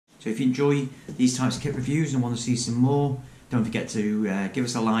So if you enjoy these types of kit reviews and want to see some more, don't forget to give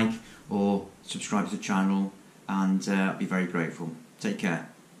us a like or subscribe to the channel, and I'll be very grateful. Take care.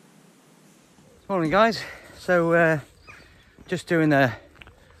 Morning guys, so just doing a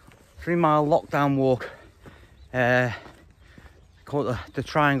 3-mile lockdown walk, call it the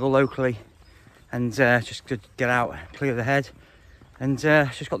triangle locally, and just to get out, clear the head, and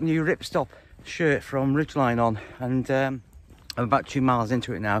just got the new Ripstop shirt from Ridgeline on, and I'm about 2 miles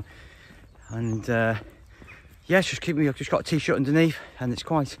into it now, and yeah, it's just keeping me. I've just got a t-shirt underneath, and it's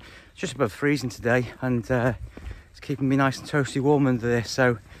just above freezing today, and it's keeping me nice and toasty warm under this.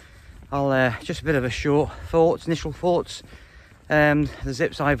 So I'll just a bit of a short initial thoughts. The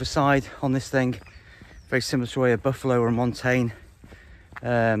zips either side on this thing, very similar to the way a buffalo or a montane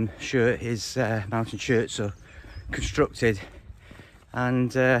shirt is, mountain shirts are constructed.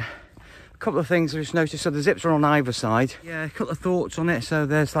 And a couple of things I just noticed. So the zips are on either side. Yeah, a couple of thoughts on it. So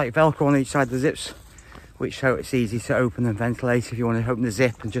there's like Velcro on each side of the zips, which so it's easy to open and ventilate if you want to open the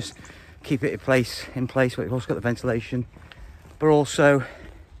zip and just keep it in place. But you've also got the ventilation. But also,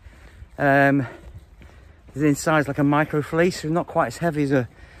 the inside's like a micro fleece, so not quite as heavy as a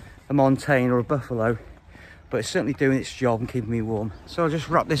montane or a buffalo, but it's certainly doing its job and keeping me warm. So I'll just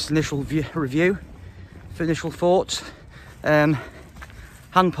wrap this initial review for initial thoughts. Hand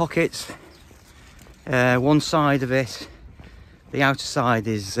pockets, one side of it, the outer side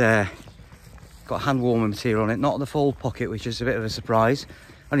is got hand warmer material on it, not the full pocket, which is a bit of a surprise,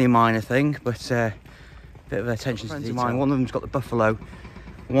 only a minor thing, but a bit of attention to detail. One of them's got the buffalo,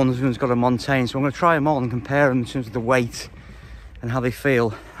 one of them's got a montane, so I'm going to try them on and compare them in terms of the weight and how they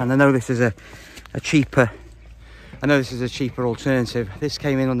feel. And I know this is a cheaper alternative. This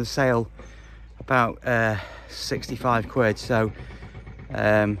came in on the sale about 65 quid, so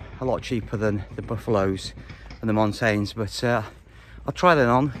a lot cheaper than the buffaloes and the montanes. But I'll try them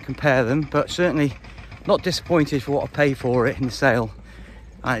on, compare them, but certainly not disappointed for what I paid for it in the sale.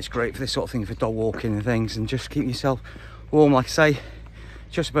 And it's great for this sort of thing, for dog walking and things, and just keep yourself warm. Like I say,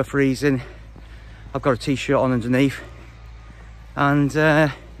 just above freezing. I've got a t-shirt on underneath, and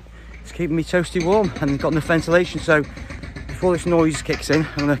it's keeping me toasty warm, and got enough ventilation. So before this noise kicks in,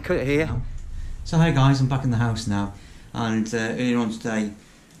 I'm going to cut it here. So hey guys, I'm back in the house now, and earlier on today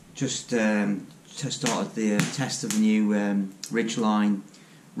just started the test of the new Ridgeline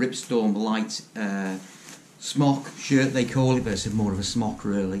Ripstorm Lite smock shirt, they call it, but it's more of a smock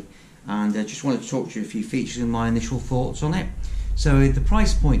really. And I just wanted to talk to you a few features and my initial thoughts on it. So the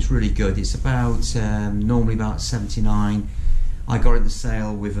price point's really good. It's about normally about 79. I got it in the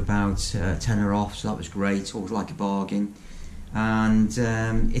sale with about tenner off, so that was great. Always like a bargain. And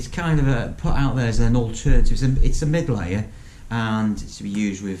it's kind of put out there as an alternative. It's a mid layer, and it's to be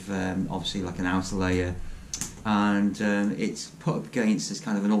used with obviously like an outer layer. And it's put up against as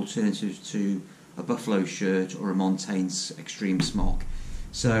kind of an alternative to a buffalo shirt or a montane's extreme smock.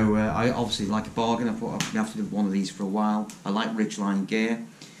 So I obviously like a bargain. I thought I'd have to do one of these for a while. I like Ridgeline gear.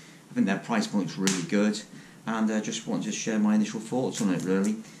 I think their price point's really good, and I just want to share my initial thoughts on it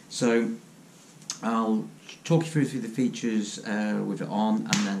really. So I'll talk you through the features with it on,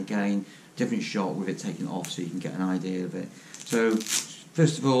 and then again different shot with it taken off, so you can get an idea of it. So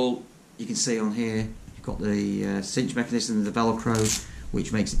first of all, you can see on here you've got the cinch mechanism, the Velcro,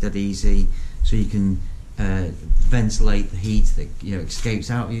 which makes it dead easy, so you can ventilate the heat that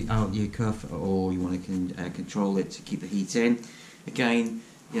escapes out your cuff, or you want to control it to keep the heat in. Again,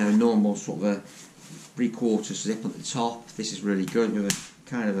 normal sort of a 3/4 zip at the top. This is really good with a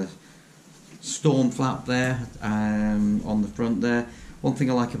kind of a storm flap there on the front there. One thing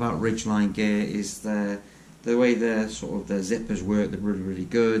I like about Ridgeline gear is the way the zippers work. They're really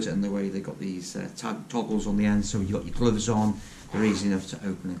good, and the way they've got these toggles on the end, so you've got your gloves on, they're easy enough to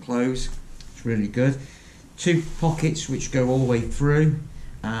open and close. It's really good. 2 pockets which go all the way through,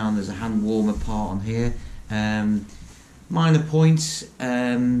 and there's a hand warmer part on here. Minor points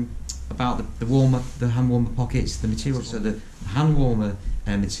about the hand warmer pockets, the material. So the hand warmer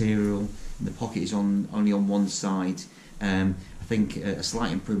material, the pocket is only on one side. I think a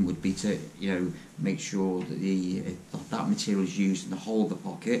slight improvement would be to make sure that that material is used in the whole of the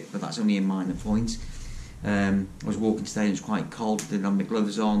pocket, but that's only a minor point. I was walking today and it was quite cold, didn't have my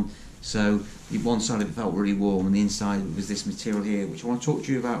gloves on, so one side of it felt really warm, and the inside was this material here, which I want to talk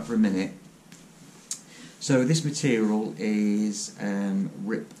to you about for a minute. So this material is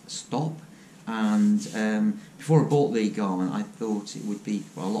Ripstop, and before I bought the garment I thought it would be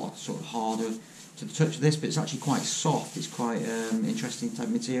a lot sort of harder to the touch of this, but it's actually quite soft. It's quite interesting type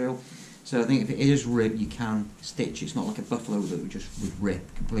of material. So I think if it is rip, you can stitch. It's not like a buffalo that would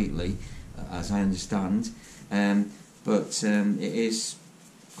rip completely, as I understand. But it is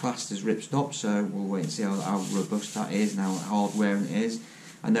classed as ripstop, so we'll wait and see how robust that is and how hard wearing it is.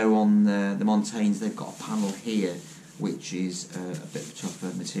 I know on the Montaignes they've got a panel here which is a bit of a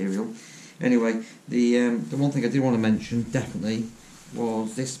tougher material. Anyway, the one thing I did want to mention definitely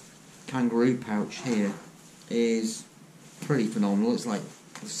was this kangaroo pouch here is pretty phenomenal. It's like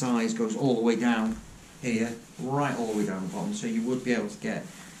the size goes all the way down here, right all the way down the bottom, so you would be able to get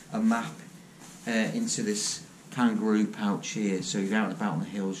a map into this kangaroo pouch here. So you're out and about on the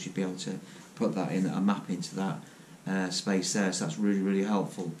hills, you'd be able to put that in, a map into that space there, so that's really, really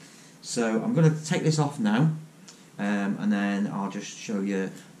helpful. So I'm going to take this off now, and then I'll just show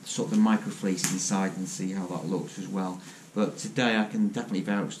you sort of the microfleece inside and see how that looks as well. But today I can definitely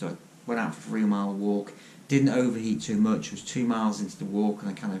vouch that I went out for a 3-mile walk, didn't overheat too much. It was 2 miles into the walk and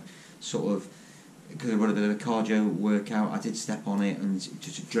I kind of sort of, because I got a bit of a cardio workout, I did step on it and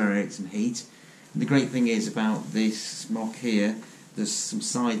just to generate some heat. And the great thing is about this smock here, there's some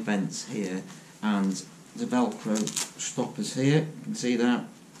side vents here and the Velcro stoppers here, you can see that,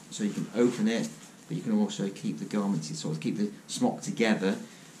 so you can open it, but you can also keep the garments, sort of keep the smock together,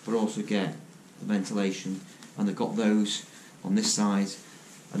 but also get the ventilation. And they've got those on this side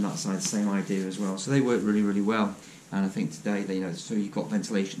and that side, the same idea as well. So they work really, really well. And I think today, so you've got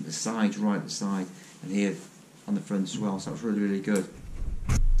ventilation at the sides, right at the side, and here on the front as well. So that's really, really good.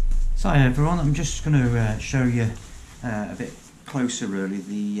 So hi everyone, I'm just going to show you a bit closer, really,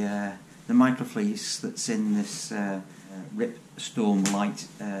 the microfleece that's in this Ripstorm Lite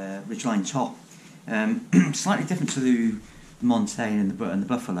Ridgeline top. Slightly different to the Montaigne and the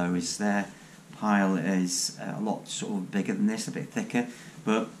Buffalo. Is their pile is a lot sort of bigger than this, a bit thicker.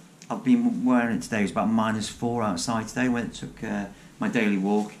 But I've been wearing it today. It was about -4 outside today when I took my daily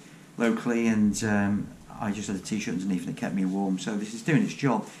walk locally, and I just had a t-shirt underneath and it kept me warm. So this is doing its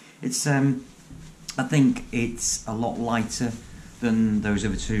job. It's I think it's a lot lighter than those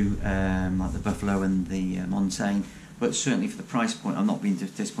other two, like the Buffalo and the Montaigne. But certainly for the price point, I'm not being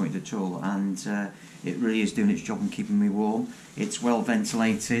disappointed at all, and it really is doing its job and keeping me warm. It's well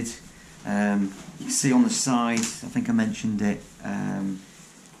ventilated. You can see on the side, I think I mentioned it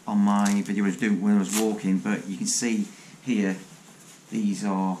on my video when I was walking, but you can see here, these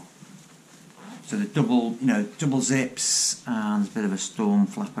are so the double zips and a bit of a storm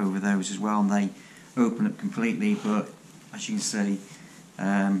flap over those as well, and they open up completely. But as you can see,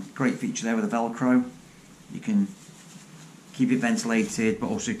 great feature there with the Velcro. You can keep it ventilated, but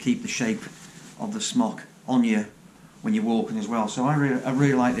also keep the shape of the smock on you when you're walking as well. So I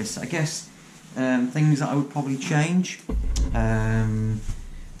really like this. I guess things that I would probably change. I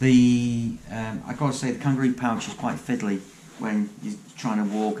gotta say the kangaroo pouch is quite fiddly when you're trying to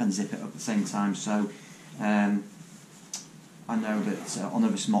walk and zip it up at the same time. So I know that on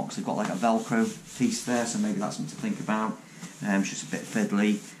other smocks they've got like a Velcro piece there, so maybe that's something to think about. It's just a bit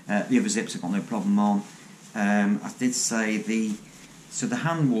fiddly. The other zips I've got no problem on. I did say the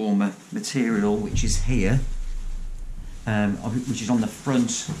hand warmer material, which is here, which is on the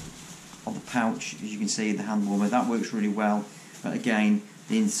front of the pouch, as you can see, the hand warmer, that works really well. But again,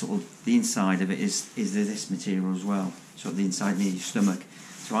 the inside of it is this material as well, so the inside near your stomach.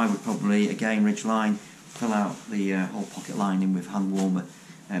 So I would probably, again, Ridgeline, fill out the whole pocket lining with hand warmer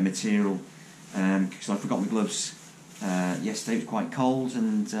material, because I forgot my gloves yesterday. It was quite cold,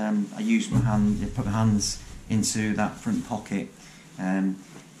 and I used put my hands into that front pocket, and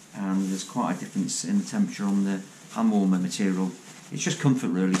there's quite a difference in the temperature on the hand warmer material. It's just comfort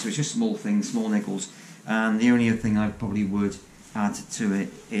really, so it's just small things, small niggles. And the only other thing I probably would add to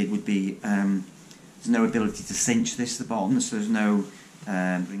it would be there's no ability to cinch this at the bottom, so there's no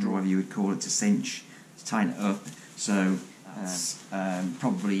whatever you would call it to cinch, to tighten it up. So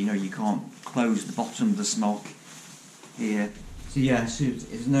probably you can't close the bottom of the smock here. So yeah, so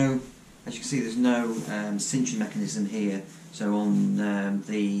there's no, as you can see, there's no cinching mechanism here. So on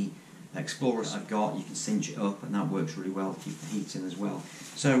the Explorers I've got, you can cinch it up, and that works really well to keep the heat in as well.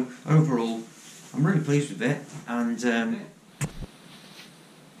 So overall, I'm really pleased with it, and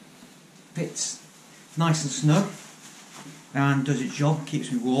fits nice and snug, and does its job,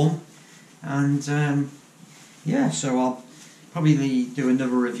 keeps me warm, and yeah, so I'll probably do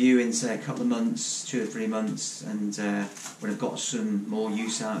another review in say a couple of months, 2 or 3 months, and when I've got some more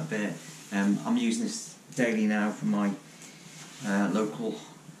use out of it. I'm using this daily now for my local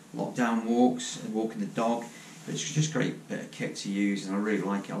lockdown walks and walking the dog. But it's just a great bit of kit to use, and I really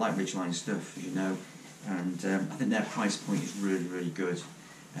like it. I like Ridgeline stuff, as you know, and I think their price point is really, really good.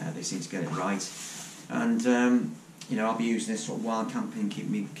 They seem to get it right, and I'll be using this sort of while camping, keep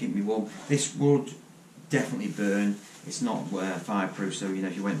me warm. This would definitely burn. It's not fireproof, so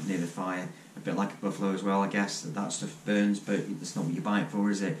if you went near the fire, a bit like a Buffalo as well, I guess. That stuff burns, but that's not what you buy it for,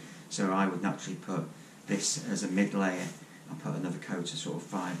 is it? So I would naturally put this as a mid layer and put another coat of sort of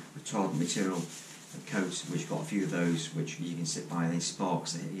fine retardant material coat, which got a few of those, which you can sit by, these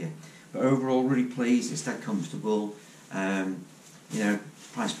sparks that hit you. But overall, really pleased. It's that comfortable. You know,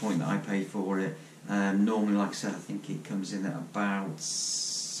 price point that I paid for it. Normally, like I said, I think it comes in at about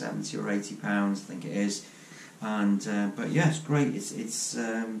 £70 or £80, I think it is. And but yeah, it's great. It's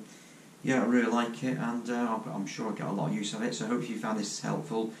yeah, I really like it, and I'm sure I'll get a lot of use of it. So I hope you found this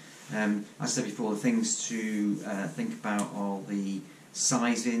helpful. As I said before, the things to think about are the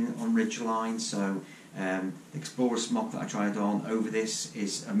sizing on Ridgeline. So the Explorer smock that I tried on over this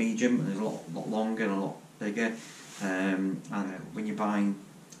is a medium, and it's a lot longer and a lot bigger. And when you're buying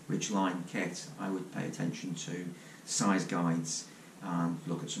Ridgeline kit, I would pay attention to size guides and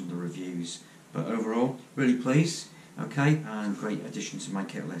look at some of the reviews. But overall, really pleased. Okay, and great addition to my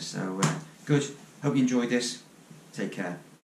kit list. So good. Hope you enjoyed this. Take care.